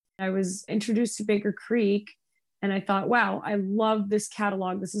I was introduced to Baker Creek and I thought, wow, I love this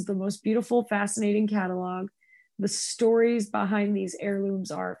catalog. This is the most beautiful, fascinating catalog. The stories behind these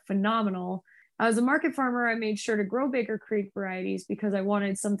heirlooms are phenomenal. As a market farmer, I made sure to grow Baker Creek varieties because I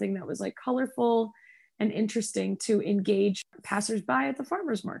wanted something that was like colorful and interesting to engage passersby at the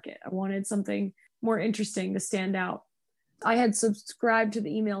farmers market. I wanted something more interesting to stand out. I had subscribed to the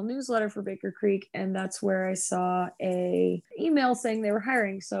email newsletter for Baker Creek, and that's where I saw a email saying they were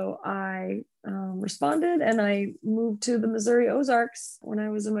hiring. So I responded, and I moved to the Missouri Ozarks when I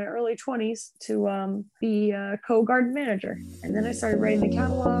was in my early 20s to be a co-garden manager. And then I started writing the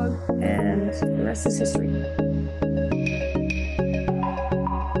catalog, and the rest is history.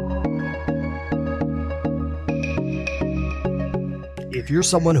 If you're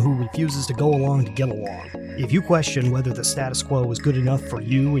someone who refuses to go along to get along, if you question whether the status quo is good enough for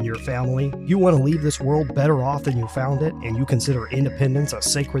you and your family, you want to leave this world better off than you found it, and you consider independence a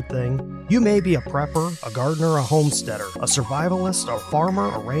sacred thing, you may be a prepper, a gardener, a homesteader, a survivalist, a farmer,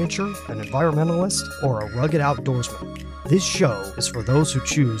 a rancher, an environmentalist, or a rugged outdoorsman. This show is for those who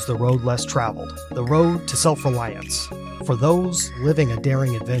choose the road less traveled, the road to self-reliance, for those living a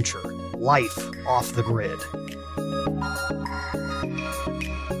daring adventure, life off the grid.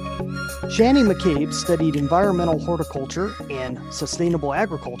 Shani McCabe studied environmental horticulture and sustainable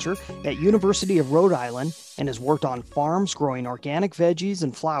agriculture at University of Rhode Island and has worked on farms growing organic veggies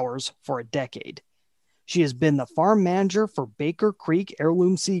and flowers for a decade. She has been the farm manager for Baker Creek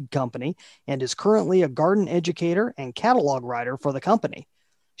Heirloom Seed Company and is currently a garden educator and catalog writer for the company.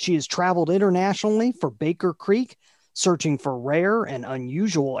 She has traveled internationally for Baker Creek, searching for rare and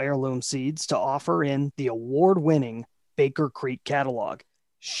unusual heirloom seeds to offer in the award-winning Baker Creek catalog.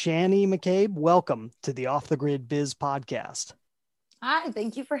 Shani McCabe, welcome to the Off the Grid Biz podcast. Hi,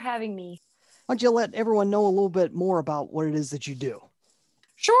 thank you for having me. Why don't you let everyone know a little bit more about what it is that you do?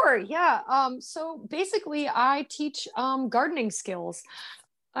 Sure, yeah. So basically, I teach gardening skills.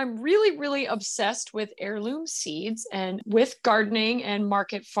 I'm really, really obsessed with heirloom seeds and with gardening and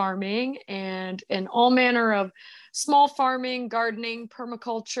market farming and all manner of small farming, gardening,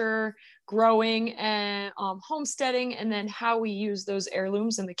 permaculture, growing, and homesteading, and then how we use those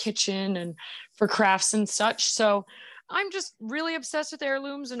heirlooms in the kitchen and for crafts and such. So I'm just really obsessed with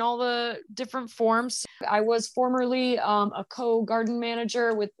heirlooms in all the different forms. I was formerly a co-garden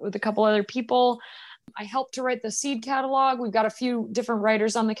manager with a couple other people. I helped to write the seed catalog. We've got a few different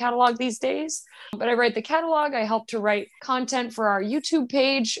writers on the catalog these days, but I write the catalog. I help to write content for our YouTube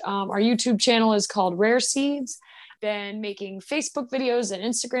page. Our YouTube channel is called Rare Seeds. Been making Facebook videos and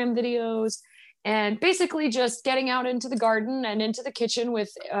Instagram videos, and basically just getting out into the garden and into the kitchen with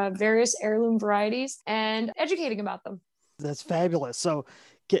various heirloom varieties and educating about them. That's fabulous. So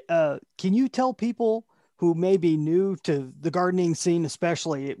can you tell people who may be new to the gardening scene,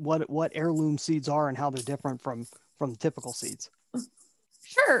 especially what heirloom seeds are and how they're different from typical seeds?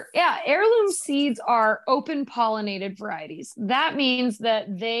 Sure. Yeah. Heirloom seeds are open pollinated varieties. That means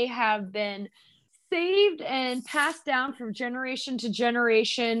that they have been saved and passed down from generation to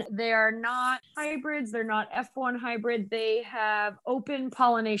generation. They are not hybrids. They're not F1 hybrid. They have open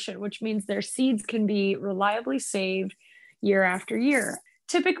pollination, which means their seeds can be reliably saved year after year.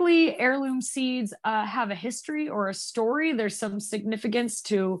 Typically, heirloom seeds have a history or a story. There's some significance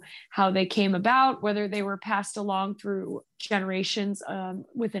to how they came about, whether they were passed along through generations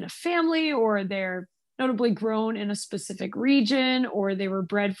within a family, or they're notably grown in a specific region, or they were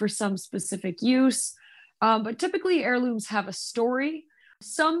bred for some specific use. But typically, heirlooms have a story.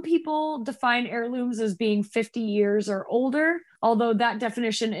 Some people define heirlooms as being 50 years or older, although that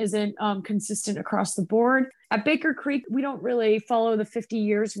definition isn't consistent across the board. At Baker Creek, we don't really follow the 50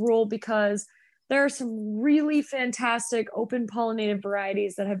 years rule because there are some really fantastic open pollinated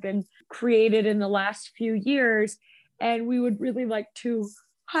varieties that have been created in the last few years. And we would really like to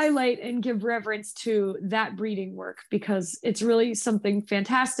highlight and give reverence to that breeding work because it's really something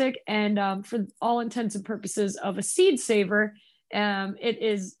fantastic. And for all intents and purposes of a seed saver, it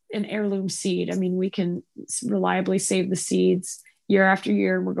is an heirloom seed. I mean, we can reliably save the seeds year after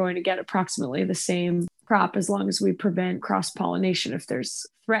year, and we're going to get approximately the same crop as long as we prevent cross-pollination if there's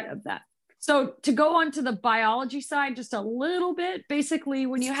threat of that. So to go on to the biology side just a little bit, basically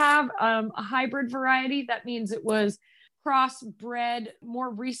when you have a hybrid variety, that means it was crossbred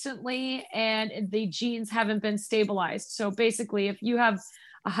more recently and the genes haven't been stabilized. So basically, if you have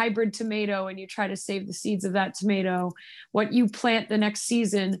a hybrid tomato and you try to save the seeds of that tomato, what you plant the next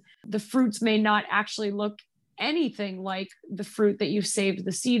season, the fruits may not actually look anything like the fruit that you saved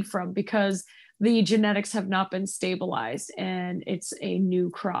the seed from because the genetics have not been stabilized and it's a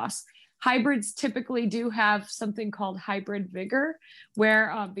new cross. Hybrids typically do have something called hybrid vigor,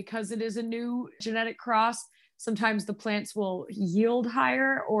 where because it is a new genetic cross, sometimes the plants will yield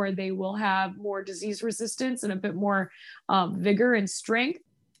higher or they will have more disease resistance and a bit more vigor and strength.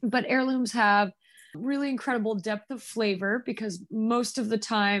 But heirlooms have really incredible depth of flavor because most of the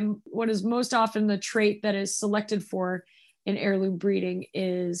time, what is most often the trait that is selected for in heirloom breeding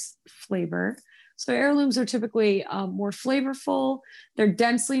is flavor. So heirlooms are typically more flavorful. They're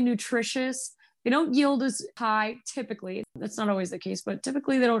densely nutritious. They don't yield as high typically. That's not always the case, but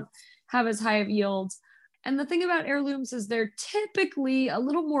typically they don't have as high of yields. And the thing about heirlooms is they're typically a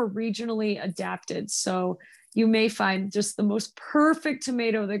little more regionally adapted. So you may find just the most perfect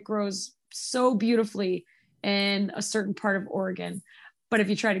tomato that grows so beautifully in a certain part of Oregon. But if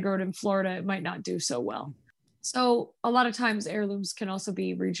you try to grow it in Florida, it might not do so well. So a lot of times heirlooms can also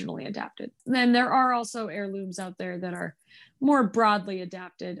be regionally adapted. And then there are also heirlooms out there that are more broadly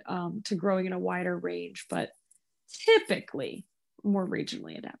adapted to growing in a wider range, but typically more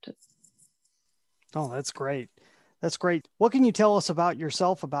regionally adapted. Oh, that's great. That's great. What can you tell us about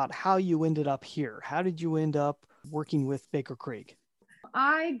yourself, about how you ended up here? How did you end up working with Baker Creek?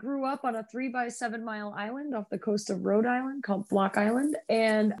 I grew up on a 3 by 7 mile island off the coast of Rhode Island called Block Island,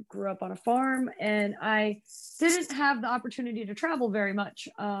 and grew up on a farm. And I didn't have the opportunity to travel very much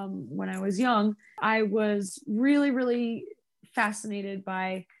when I was young. I was really, really fascinated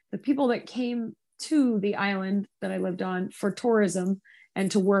by the people that came to the island that I lived on for tourism and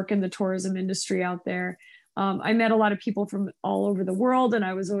to work in the tourism industry out there. I met a lot of people from all over the world, and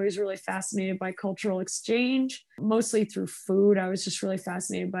I was always really fascinated by cultural exchange, mostly through food. I was just really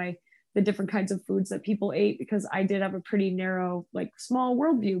fascinated by the different kinds of foods that people ate because I did have a pretty narrow, like small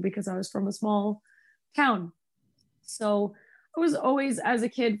worldview because I was from a small town. So I was always, as a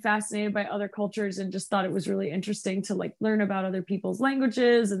kid, fascinated by other cultures and just thought it was really interesting to like learn about other people's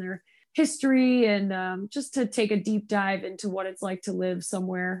languages and their history, and just to take a deep dive into what it's like to live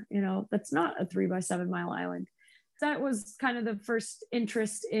somewhere, that's not a 3 by 7 mile island. That was kind of the first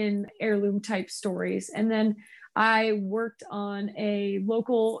interest in heirloom type stories. And then I worked on a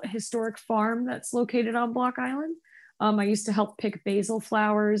local historic farm that's located on Block Island. I used to help pick basil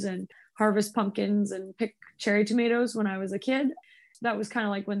flowers and harvest pumpkins and pick cherry tomatoes when I was a kid. That was kind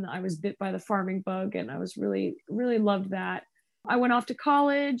of like when I was bit by the farming bug, and I was really, really loved that. I went off to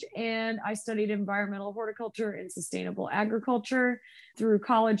college and I studied environmental horticulture and sustainable agriculture. Through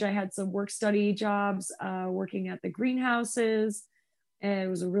college, I had some work study jobs working at the greenhouses. And it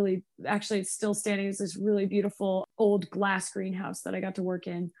was actually it's still standing. It's this really beautiful old glass greenhouse that I got to work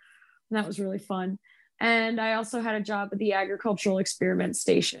in. And that was really fun. And I also had a job at the agricultural experiment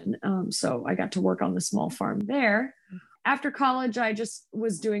station. So I got to work on the small farm there. After college, I just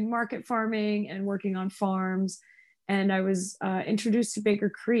was doing market farming and working on farms. And I was introduced to Baker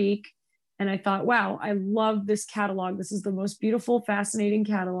Creek, and I thought, wow, I love this catalog. This is the most beautiful, fascinating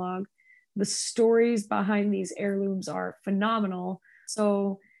catalog. The stories behind these heirlooms are phenomenal.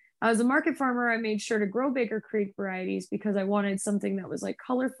 So as a market farmer, I made sure to grow Baker Creek varieties because I wanted something that was like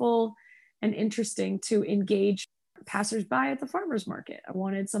colorful and interesting to engage passersby at the farmer's market. I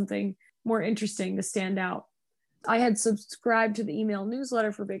wanted something more interesting to stand out. I had subscribed to the email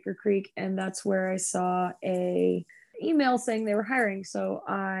newsletter for Baker Creek, and that's where I saw a email saying they were hiring. So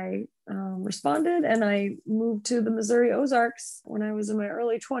I responded, and I moved to the Missouri Ozarks when I was in my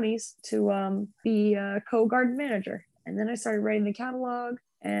early 20s to be a co-garden manager. And then I started writing the catalog,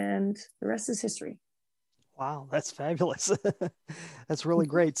 and the rest is history. Wow, that's fabulous. That's really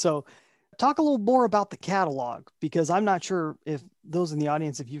great. So talk a little more about the catalog, because I'm not sure if those in the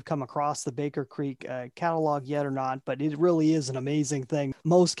audience, if you've come across the Baker Creek catalog yet or not, but it really is an amazing thing.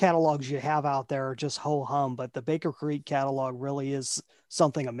 Most catalogs you have out there are just ho-hum, but the Baker Creek catalog really is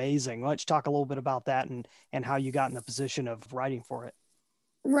something amazing. Why don't you talk a little bit about that and how you got in the position of writing for it?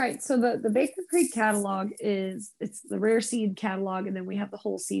 Right. So the Baker Creek catalog it's the rare seed catalog, and then we have the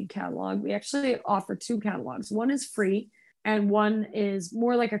whole seed catalog. We actually offer two catalogs. One is free, and one is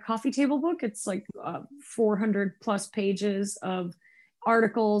more like a coffee table book. It's like 400 plus pages of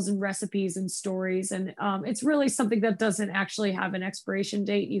articles and recipes and stories. And it's really something that doesn't actually have an expiration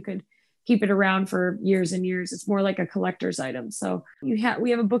date. You could keep it around for years and years. It's more like a collector's item. So we have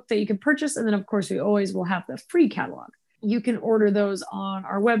a book that you can purchase. And then of course we always will have the free catalog. You can order those on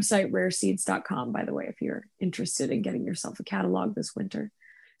our website, rareseeds.com, by the way, if you're interested in getting yourself a catalog this winter.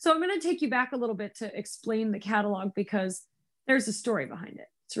 So I'm going to take you back a little bit to explain the catalog because there's a story behind it.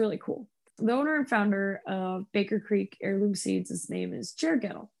 It's really cool. The owner and founder of Baker Creek Heirloom Seeds, his name is Jer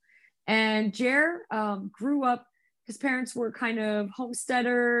Gettle. And Jer grew up, his parents were kind of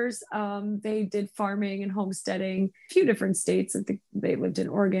homesteaders. They did farming and homesteading, a few different states. I think they lived in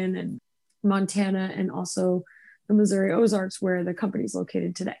Oregon and Montana, and also the Missouri Ozarks, where the company is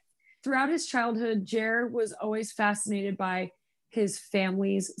located today. Throughout his childhood, Jer was always fascinated by his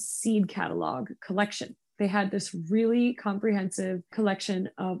family's seed catalog collection. They had this really comprehensive collection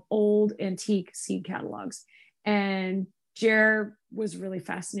of old antique seed catalogs. And Jer was really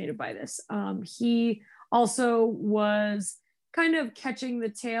fascinated by this. He also was kind of catching the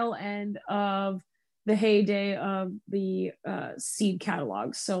tail end of the heyday of the seed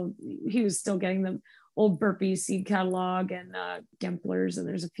catalogs. So he was still getting the old Burpee seed catalog and Gemplers, and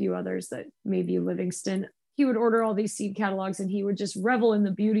there's a few others that maybe Livingston. He would order all these seed catalogs and he would just revel in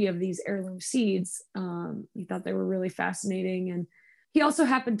the beauty of these heirloom seeds. He thought they were really fascinating. And he also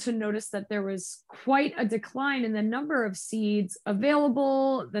happened to notice that there was quite a decline in the number of seeds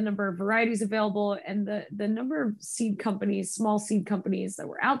available, the number of varieties available, and the number of seed companies, small seed companies that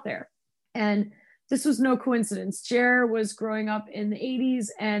were out there. And this was no coincidence. Jer was growing up in the 80s,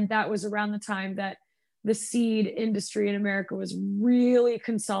 and that was around the time that the seed industry in America was really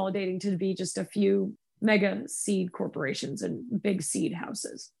consolidating to be just a few mega seed corporations and big seed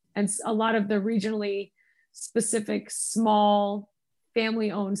houses. And a lot of the regionally specific small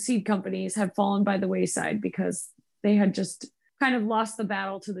family-owned seed companies have fallen by the wayside because they had just kind of lost the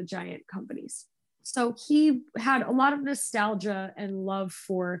battle to the giant companies. So he had a lot of nostalgia and love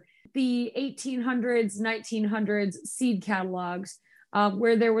for the 1800s, 1900s seed catalogs,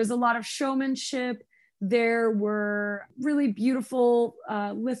 where there was a lot of showmanship. There were really beautiful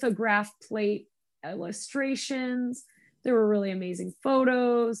lithograph plate illustrations. There were really amazing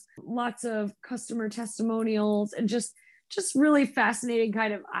photos, lots of customer testimonials, and just really fascinating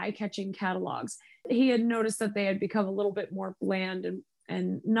kind of eye-catching catalogs. He had noticed that they had become a little bit more bland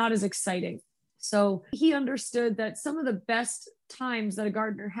and not as exciting. So he understood that some of the best times that a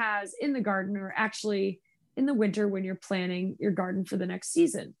gardener has in the garden are actually in the winter when you're planning your garden for the next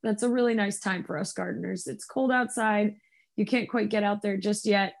season. That's a really nice time for us gardeners. It's cold outside. You can't quite get out there just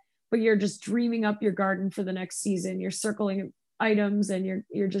yet, but you're just dreaming up your garden for the next season. You're circling items and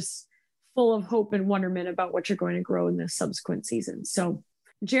you're just full of hope and wonderment about what you're going to grow in the subsequent season. So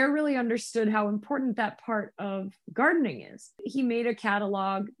Jer really understood how important that part of gardening is. He made a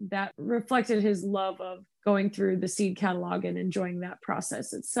catalog that reflected his love of going through the seed catalog and enjoying that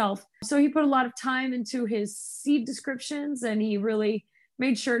process itself. So he put a lot of time into his seed descriptions, and he really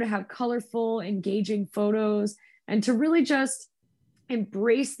made sure to have colorful, engaging photos and to really just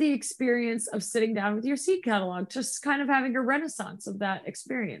embrace the experience of sitting down with your seed catalog, just kind of having a renaissance of that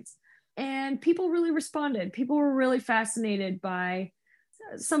experience. And people really responded. People were really fascinated by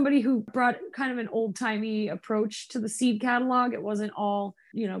somebody who brought kind of an old-timey approach to the seed catalog. It wasn't all,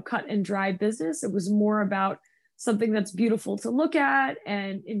 cut and dry business. It was more about something that's beautiful to look at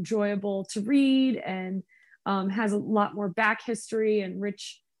and enjoyable to read, and has a lot more back history and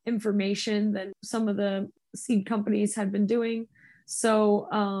rich information than some of the seed companies had been doing. So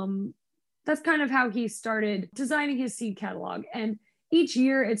that's kind of how he started designing his seed catalog. And each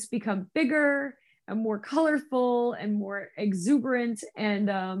year it's become bigger and more colorful and more exuberant. And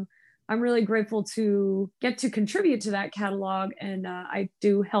I'm really grateful to get to contribute to that catalog. And I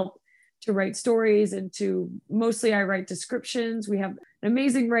do help to write stories, and mostly I write descriptions. We have an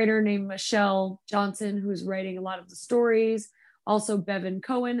amazing writer named Michelle Johnson, who's writing a lot of the stories. Also, Bevan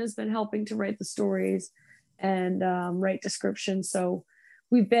Cohen has been helping to write the stories and write descriptions. So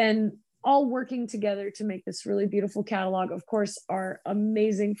we've been all working together to make this really beautiful catalog. Of course, our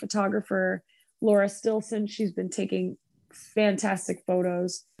amazing photographer, Laura Stilson, she's been taking fantastic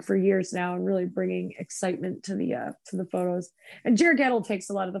photos for years now and really bringing excitement to the photos. And Jer Gettle takes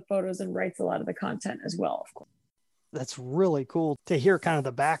a lot of the photos and writes a lot of the content as well, of course. That's really cool to hear kind of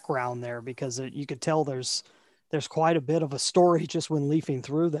the background there, because you could tell there's quite a bit of a story just when leafing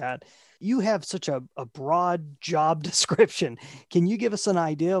through that. You have such a broad job description. Can you give us an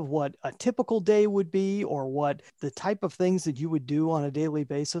idea of what a typical day would be, or what the type of things that you would do on a daily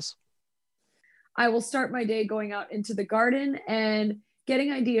basis? I will start my day going out into the garden and getting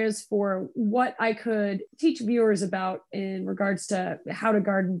ideas for what I could teach viewers about in regards to how to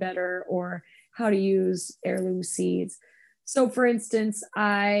garden better or how to use heirloom seeds. So for instance,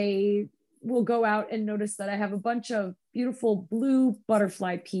 I will go out and notice that I have a bunch of beautiful blue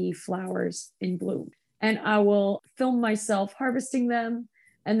butterfly pea flowers in bloom. And I will film myself harvesting them,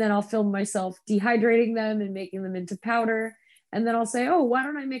 and then I'll film myself dehydrating them and making them into powder. And then I'll say, oh, why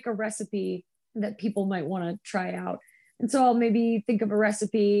don't I make a recipe that people might want to try out? And so I'll maybe think of a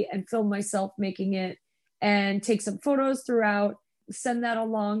recipe and film myself making it and take some photos throughout, send that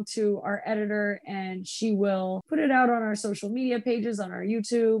along to our editor, and she will put it out on our social media pages, on our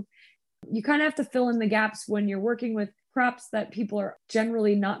YouTube. You kind of have to fill in the gaps when you're working with crops that people are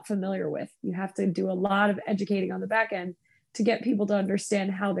generally not familiar with. You have to do a lot of educating on the back end to get people to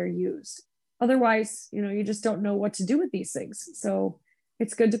understand how they're used. Otherwise, you just don't know what to do with these things. So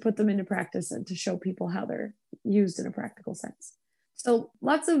it's good to put them into practice and to show people how they're used in a practical sense. So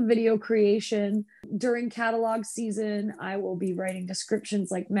lots of video creation. During catalog season, I will be writing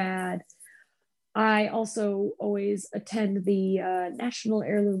descriptions like mad. I also always attend the National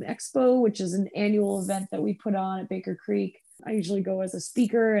Heirloom Expo, which is an annual event that we put on at Baker Creek. I usually go as a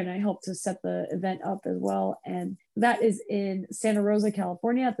speaker and I help to set the event up as well. And that is in Santa Rosa,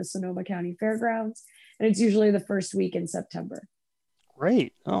 California at the Sonoma County Fairgrounds. And it's usually the first week in September.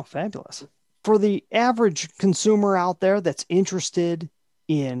 Great. Oh, fabulous. For the average consumer out there that's interested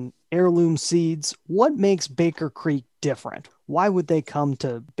in heirloom seeds, what makes Baker Creek different? Why would they come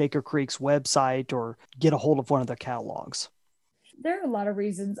to Baker Creek's website or get a hold of one of their catalogs? There are a lot of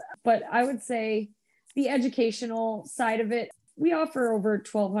reasons, but I would say the educational side of it, we offer over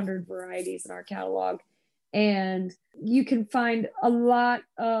 1,200 varieties in our catalog, and you can find a lot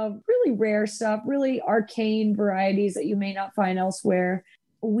of really rare stuff, really arcane varieties that you may not find elsewhere.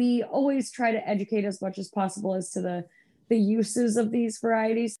 We always try to educate as much as possible as to the uses of these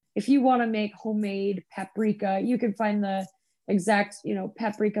varieties. If you want to make homemade paprika, you can find the exact,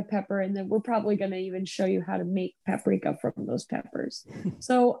 paprika pepper, and then we're probably going to even show you how to make paprika from those peppers.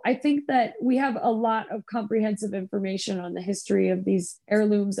 So I think that we have a lot of comprehensive information on the history of these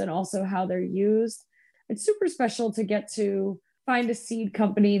heirlooms and also how they're used. It's super special to get to find a seed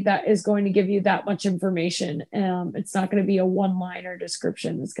company that is going to give you that much information. It's not going to be a one-liner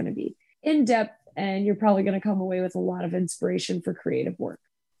description. It's going to be in-depth, and you're probably going to come away with a lot of inspiration for creative work.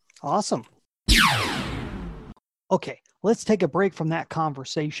 Awesome. Okay, let's take a break from that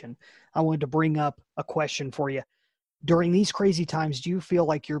conversation. I wanted to bring up a question for you. During these crazy times, do you feel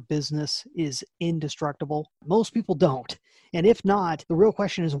like your business is indestructible? Most people don't. And if not, the real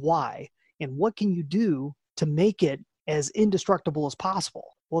question is why? And what can you do to make it as indestructible as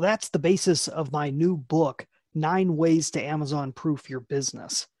possible? Well, that's the basis of my new book, 9 Ways to Amazon Proof Your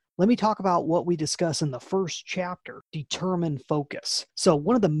Business. Let me talk about what we discuss in the first chapter, determine focus. So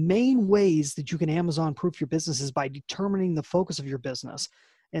one of the main ways that you can Amazon proof your business is by determining the focus of your business.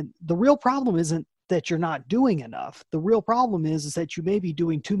 And the real problem isn't that you're not doing enough. The real problem is that you may be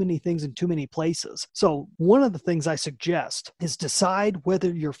doing too many things in too many places. So one of the things I suggest is decide whether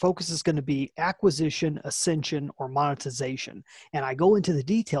your focus is going to be acquisition, ascension, or monetization. And I go into the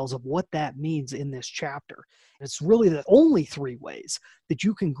details of what that means in this chapter. It's really the only 3 ways that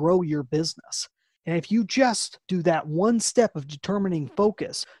you can grow your business. And if you just do that one step of determining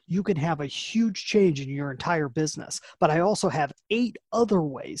focus, you can have a huge change in your entire business. But I also have 8 other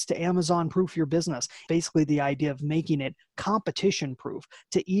ways to Amazon proof your business. Basically, the idea of making it competition proof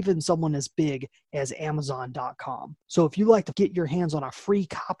to even someone as big as Amazon.com. So if you'd like to get your hands on a free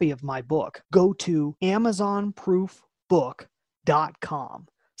copy of my book, go to AmazonProofBook.com.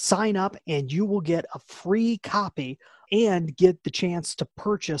 Sign up and you will get a free copy and get the chance to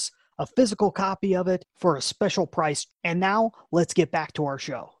purchase a physical copy of it for a special price. And now let's get back to our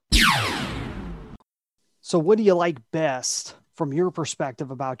show. So what do you like best from your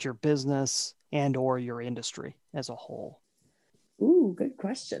perspective about your business and or your industry as a whole? Ooh, good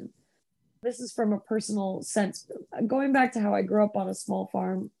question. This is from a personal sense. Going back to how I grew up on a small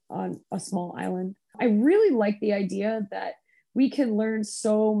farm on a small island, I really like the idea that we can learn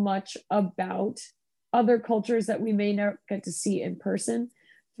so much about other cultures that we may not get to see in person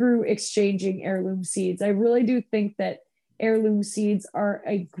through exchanging heirloom seeds. I really do think that heirloom seeds are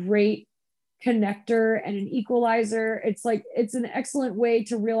a great connector and an equalizer. It's an excellent way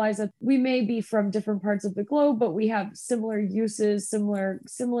to realize that we may be from different parts of the globe, but we have similar uses, similar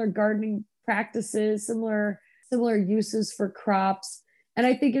gardening practices, similar uses for crops. And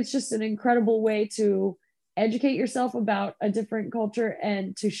I think it's just an incredible way to educate yourself about a different culture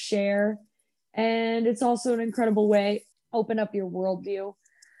and to share. And it's also an incredible way open up your worldview.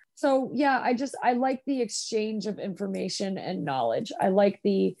 So yeah, I like the exchange of information and knowledge. I like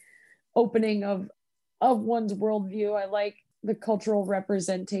the opening of one's worldview. I like the cultural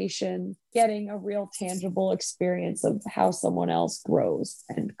representation, getting a real tangible experience of how someone else grows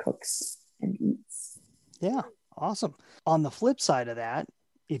and cooks and eats. Yeah, awesome. On the flip side of that,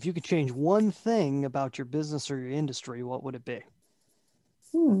 if you could change one thing about your business or your industry, what would it be?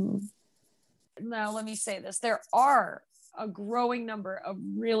 Now, let me say this. There are a growing number of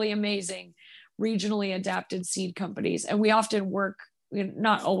really amazing regionally adapted seed companies. And we often work,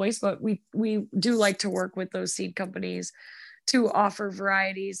 not always, but we do like to work with those seed companies to offer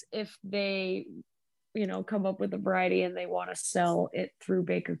varieties if they, come up with a variety and they want to sell it through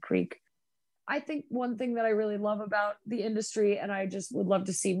Baker Creek. I think one thing that I really love about the industry, and I just would love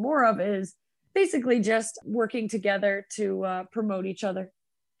to see more of, is basically just working together to promote each other.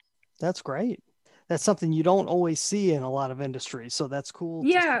 That's great. That's something you don't always see in a lot of industries. So that's cool.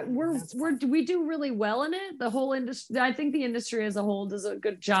 Yeah, we do really well in it. The whole industry, I think the industry as a whole does a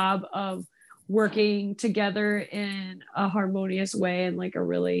good job of working together in a harmonious way and like a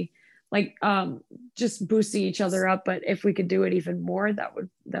really like just boosting each other up. But if we could do it even more,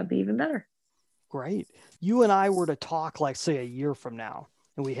 that'd be even better. Great. You and I were to talk like say a year from now,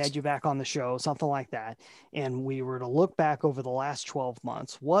 and we had you back on the show, something like that, and we were to look back over the last 12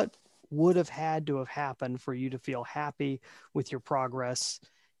 months, what would have had to have happened for you to feel happy with your progress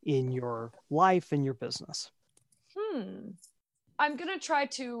in your life and your business? I'm going to try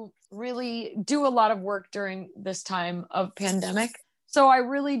to really do a lot of work during this time of pandemic. So I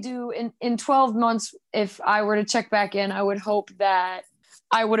really do in 12 months, if I were to check back in, I would hope that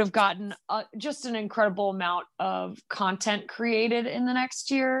I would have gotten just an incredible amount of content created in the next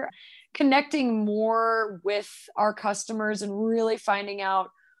year, connecting more with our customers and really finding out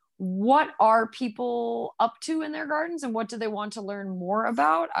what are people up to in their gardens and what do they want to learn more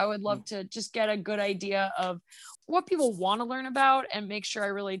about. I would love to just get a good idea of what people want to learn about and make sure I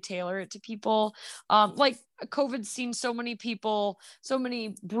really tailor it to people. Like COVID's seen so many people, so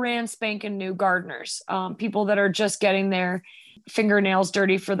many brand spanking new gardeners, people that are just getting their fingernails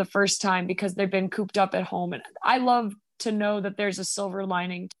dirty for the first time because they've been cooped up at home. And I love to know that there's a silver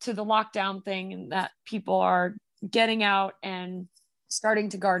lining to the lockdown thing and that people are getting out and starting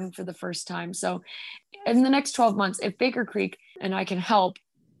to garden for the first time. So in the next 12 months, if Baker Creek and I can help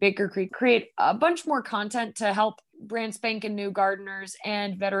Baker Creek create a bunch more content to help brand spanking new gardeners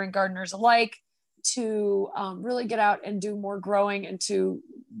and veteran gardeners alike to really get out and do more growing and to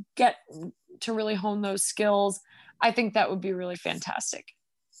get to really hone those skills, I think that would be really fantastic.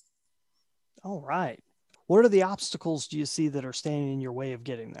 All right. What are the obstacles do you see that are standing in your way of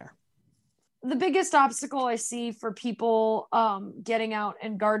getting there? The biggest obstacle I see for people getting out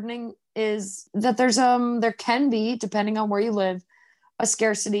and gardening is that there can be, depending on where you live, a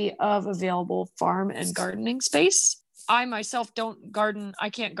scarcity of available farm and gardening space. I myself don't garden. I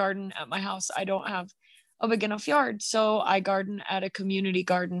can't garden at my house. I don't have a big enough yard. So I garden at a community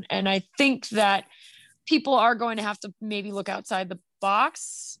garden. And I think that people are going to have to maybe look outside the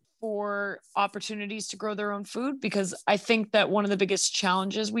box for opportunities to grow their own food, because I think that one of the biggest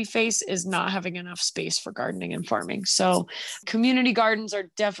challenges we face is not having enough space for gardening and farming. So community gardens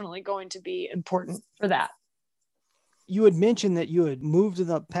are definitely going to be important for that. You had mentioned that you had moved in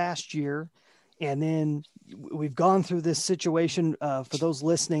the past year, and then we've gone through this situation. For those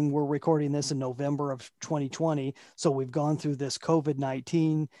listening, we're recording this in November of 2020. So we've gone through this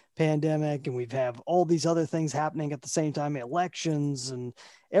COVID-19 pandemic, and we've have all these other things happening at the same time, elections and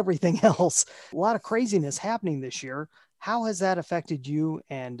everything else. A lot of craziness happening this year. How has that affected you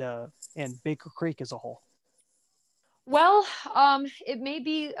and Baker Creek as a whole? Well, it may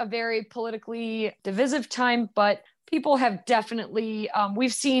be a very politically divisive time, but people have definitely,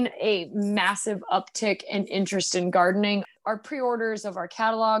 we've seen a massive uptick in interest in gardening. Our pre-orders of our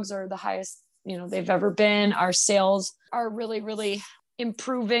catalogs are the highest, they've ever been. Our sales are really, really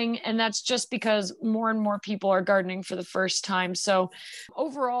improving. And that's just because more and more people are gardening for the first time. So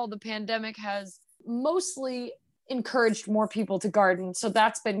overall, the pandemic has mostly encouraged more people to garden. So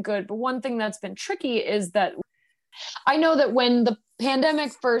that's been good. But one thing that's been tricky is that I know that when the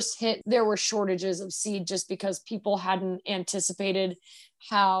pandemic first hit, there were shortages of seed just because people hadn't anticipated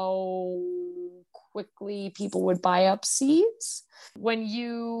how quickly people would buy up seeds. When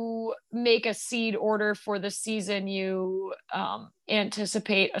you make a seed order for the season, you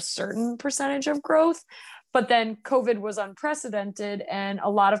anticipate a certain percentage of growth. But then COVID was unprecedented, and a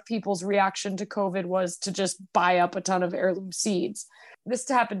lot of people's reaction to COVID was to just buy up a ton of heirloom seeds. This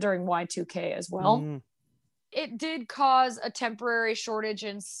happened during Y2K as well. Mm. It did cause a temporary shortage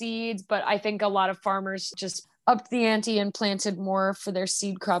in seeds, but I think a lot of farmers just upped the ante and planted more for their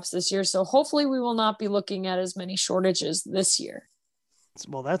seed crops this year. So hopefully we will not be looking at as many shortages this year.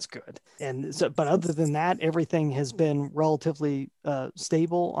 Well, that's good. And so, but other than that, everything has been relatively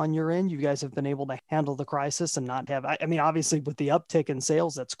stable on your end. You guys have been able to handle the crisis and not have, I mean, obviously with the uptick in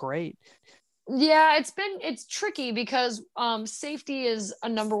sales, that's great. Yeah, it's tricky because safety is a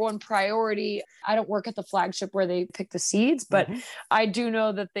number one priority. I don't work at the flagship where they pick the seeds, but I do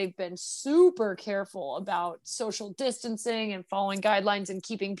know that they've been super careful about social distancing and following guidelines and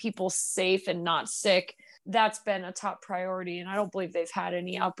keeping people safe and not sick. That's been a top priority. And I don't believe they've had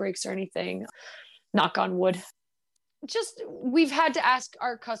any outbreaks or anything. Knock on wood. Just we've had to ask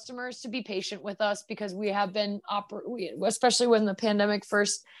our customers to be patient with us because we have been especially when the pandemic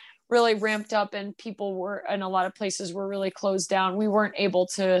first really ramped up and people were, and a lot of places were really closed down, we weren't able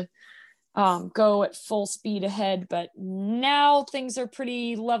to go at full speed ahead. But now things are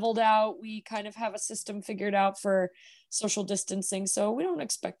pretty leveled out. We kind of have a system figured out for social distancing, so we don't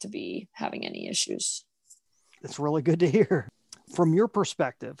expect to be having any issues. It's really good to hear. From your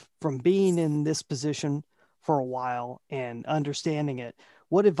perspective, from being in this position for a while and understanding it,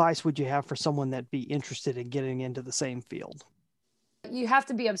 what advice would you have for someone that'd be interested in getting into the same field? You have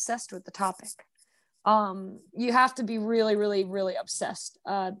to be obsessed with the topic. You have to be really, really, really obsessed.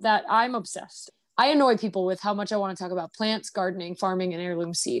 That I'm obsessed. I annoy people with how much I want to talk about plants, gardening, farming, and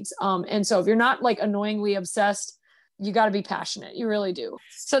heirloom seeds. And so if you're not like annoyingly obsessed, you got to be passionate. You really do.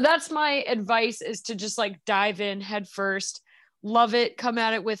 So that's my advice, is to just like dive in head first, love it, come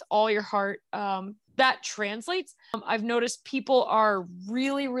at it with all your heart. That translates. I've noticed people are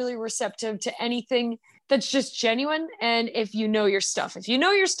really, really receptive to anything that's just genuine. And if you know your stuff,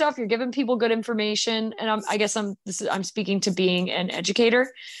 you're giving people good information. And I'm speaking to being an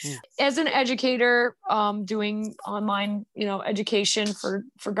educator. As an educator, doing online, education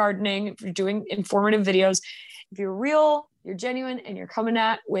for gardening, if you're doing informative videos, if you're real, you're genuine, and you're coming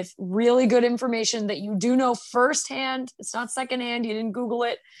at with really good information that you do know firsthand, it's not secondhand, you didn't Google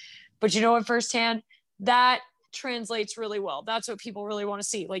it, but you know it firsthand, that translates really well. That's what people really want to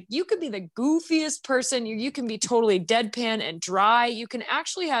see. Like, you could be the goofiest person, you can be totally deadpan and dry, you can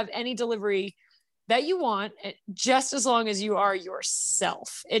actually have any delivery that you want, just as long as you are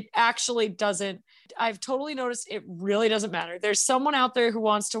yourself. It actually doesn't, I've totally noticed it really doesn't matter. There's someone out there who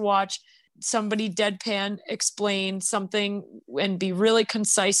wants to watch somebody deadpan explain something and be really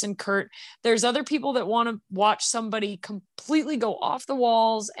concise and curt. There's other people that want to watch somebody completely go off the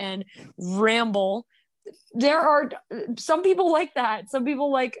walls and ramble. There are some people like that. Some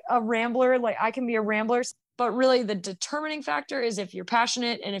people like a rambler, like I can be a rambler, but really the determining factor is if you're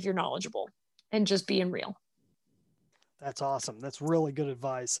passionate and if you're knowledgeable and just being real. That's awesome. That's really good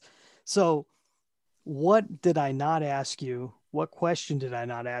advice. So what did I not ask you? What question did I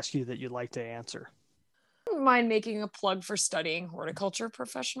not ask you that you'd like to answer? I don't mind making a plug for studying horticulture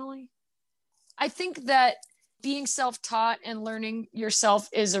professionally. I think that being self-taught and learning yourself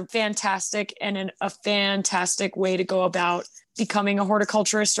is a fantastic way to go about becoming a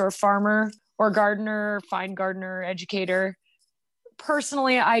horticulturist or a farmer or gardener, fine gardener, educator.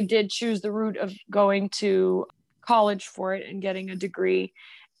 Personally, I did choose the route of going to college for it and getting a degree.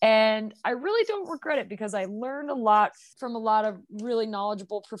 And I really don't regret it, because I learned a lot from a lot of really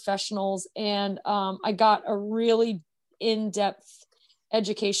knowledgeable professionals. And I got a really in-depth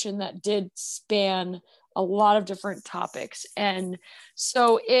education that did span a lot of different topics. And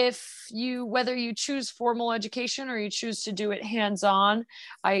so whether you choose formal education or you choose to do it hands-on,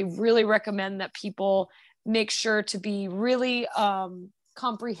 I really recommend that people make sure to be really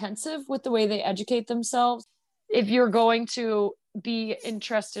comprehensive with the way they educate themselves. If you're going to be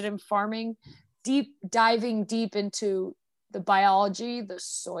interested in farming, diving deep into the biology, the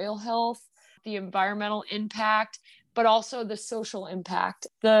soil health, the environmental impact, but also the social impact,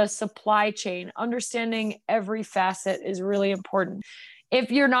 the supply chain, understanding every facet is really important.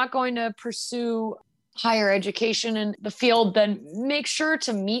 If you're not going to pursue higher education in the field, then make sure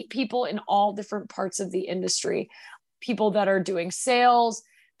to meet people in all different parts of the industry, people that are doing sales,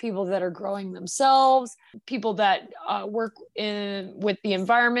 people that are growing themselves, people that work with the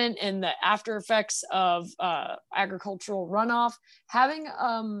environment and the after effects of agricultural runoff. Having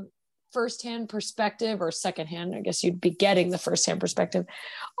firsthand perspective, or secondhand, I guess you'd be getting the firsthand perspective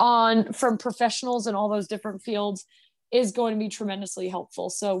from professionals in all those different fields is going to be tremendously helpful.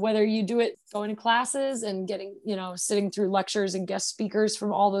 So whether you do it going to classes and getting, sitting through lectures and guest speakers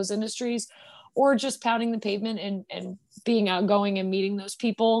from all those industries, or just pounding the pavement and being outgoing and meeting those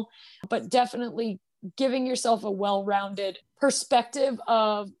people, but definitely giving yourself a well-rounded perspective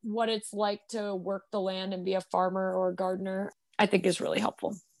of what it's like to work the land and be a farmer or a gardener, I think is really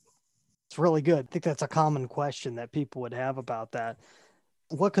helpful. It's really good. I think that's a common question that people would have about that.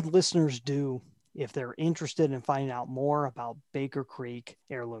 What could listeners do if they're interested in finding out more about Baker Creek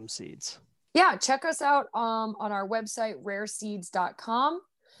Heirloom Seeds? Yeah, check us out on our website, rareseeds.com.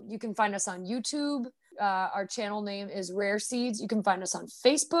 You can find us on YouTube. Our channel name is Rare Seeds. You can find us on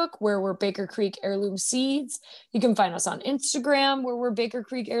Facebook, where we're Baker Creek Heirloom Seeds. You can find us on Instagram, where we're Baker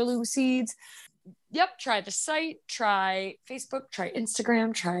Creek Heirloom Seeds. Yep, try the site, try Facebook, try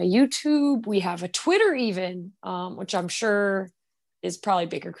Instagram, try YouTube. We have a Twitter even, which I'm sure is probably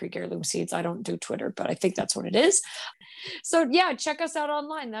Baker Creek Heirloom Seeds. I don't do Twitter, but I think that's what it is. So yeah, check us out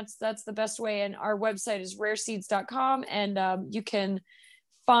online. That's the best way. And our website is rareseeds.com. And you can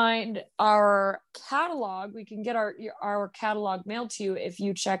find our catalog. We can get our catalog mailed to you if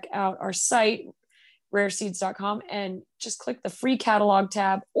you check out our site, rareseeds.com, and just click the free catalog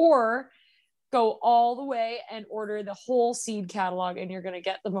tab, or go all the way and order the whole seed catalog, and you're going to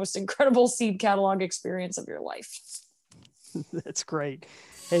get the most incredible seed catalog experience of your life. That's great.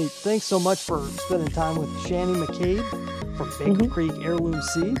 Hey, thanks so much for spending time with Shani McCabe from Baker Creek Heirloom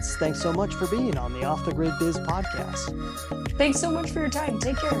Seeds. Thanks so much for being on the Off the Grid Biz podcast. Thanks so much for your time.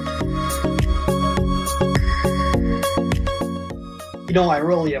 Take care. You know, I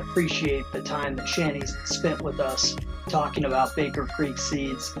really appreciate the time that Shani's spent with us talking about Baker Creek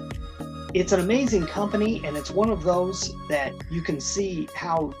Seeds. It's an amazing company, and it's one of those that you can see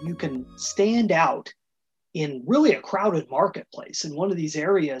how you can stand out in really a crowded marketplace, in one of these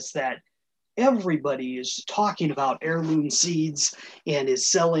areas that everybody is talking about heirloom seeds and is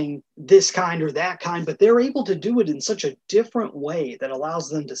selling this kind or that kind, but they're able to do it in such a different way that allows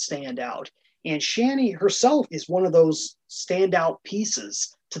them to stand out. And Shani herself is one of those standout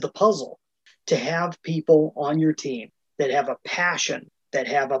pieces to the puzzle, to have people on your team that have a passion, that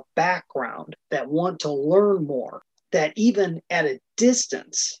have a background, that want to learn more, that even at a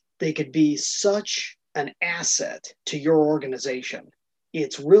distance, they could be such an asset to your organization.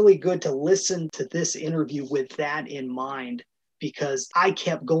 It's really good to listen to this interview with that in mind, because I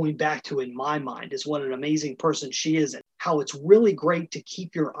kept going back to, in my mind, is what an amazing person she is, and how it's really great to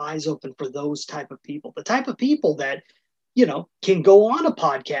keep your eyes open for those type of people, the type of people that, you know, can go on a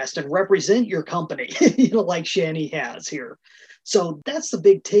podcast and represent your company, you know, like Shani has here. So that's the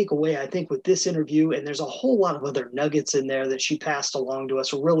big takeaway, I think, with this interview. And there's a whole lot of other nuggets in there that she passed along to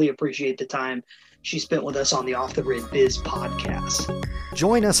us. We really appreciate the time she spent with us on the Off the Grid Biz podcast.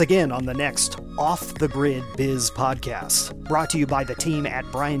 Join us again on the next Off the Grid Biz podcast, brought to you by the team at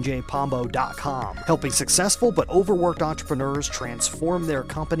brianjpombo.com, helping successful but overworked entrepreneurs transform their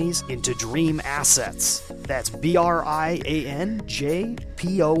companies into dream assets. That's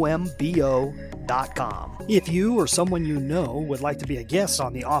brianjpombo.com. If you or someone you know would like to be a guest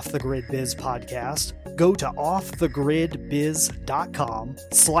on the Off the Grid Biz podcast, go to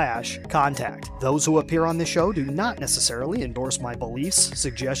offthegridbiz.com/contact. Those who appear on the show do not necessarily endorse my beliefs,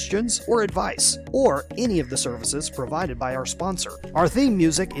 suggestions, or advice, or any of the services provided by our sponsor. Our theme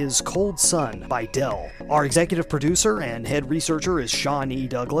music is Cold Sun by Dell. Our executive producer and head researcher is Sean E.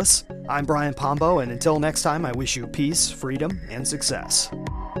 Douglas. I'm Brian Pombo, and until next time, I wish you peace, freedom, and success.